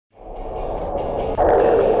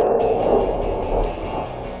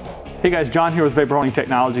Hey guys, John here with Vapor Holding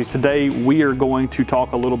Technologies. Today we are going to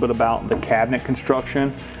talk a little bit about the cabinet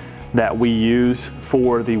construction that we use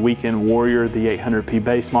for the Weekend Warrior, the 800P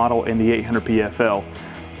base model, and the 800p-FL.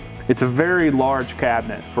 It's a very large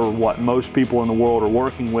cabinet for what most people in the world are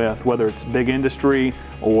working with, whether it's big industry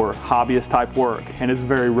or hobbyist type work, and it's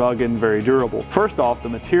very rugged and very durable. First off, the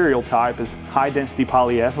material type is high density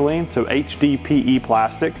polyethylene, so HDPE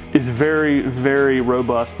plastic is very, very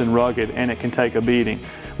robust and rugged, and it can take a beating.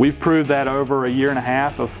 We've proved that over a year and a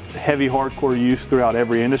half of heavy hardcore use throughout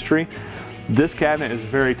every industry. This cabinet is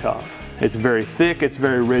very tough. It's very thick, it's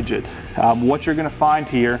very rigid. What you're gonna find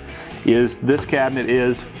here is this cabinet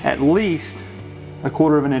is at least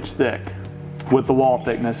 1/4 of an inch thick with the wall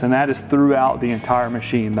thickness, and that is throughout the entire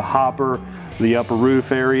machine, the hopper, the upper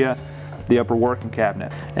roof area, the upper working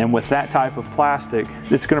cabinet. And with that type of plastic,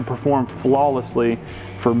 it's gonna perform flawlessly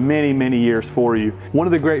for many, many years for you. One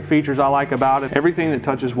of the great features I like about it, everything that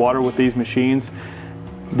touches water with these machines,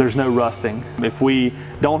 there's no rusting. If we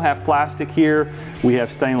don't have plastic here, we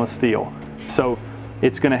have stainless steel. So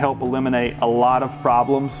it's going to help eliminate a lot of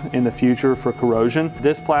problems in the future for corrosion.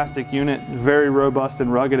 This plastic unit is very robust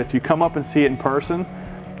and rugged. If you come up and see it in person,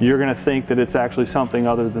 you're going to think that it's actually something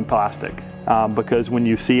other than plastic, because when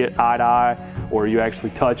you see it eye to eye, or you actually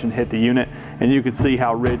touch and hit the unit, and you can see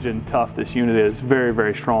how rigid and tough this unit is. Very,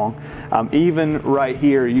 very strong. Even right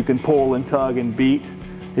here, you can pull and tug and beat.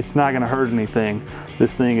 It's not going to hurt anything.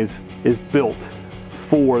 This thing is built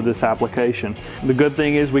for this application. The good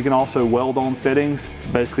thing is we can also weld on fittings,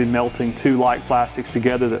 basically melting two like plastics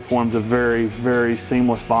together that forms a very, very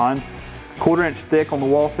seamless bond. 1/4 inch thick on the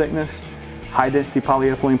wall thickness, high density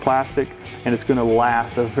polyethylene plastic, and it's going to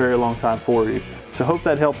last a very long time for you. So hope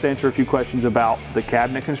that helps answer a few questions about the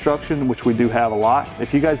cabinet construction, which we do have a lot.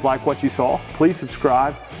 If you guys like what you saw, please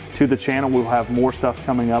subscribe to the channel. We'll have more stuff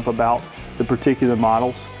coming up about the particular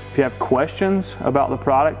models. If you have questions about the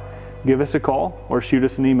product, give us a call or shoot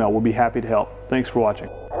us an email. We'll be happy to help. Thanks for watching.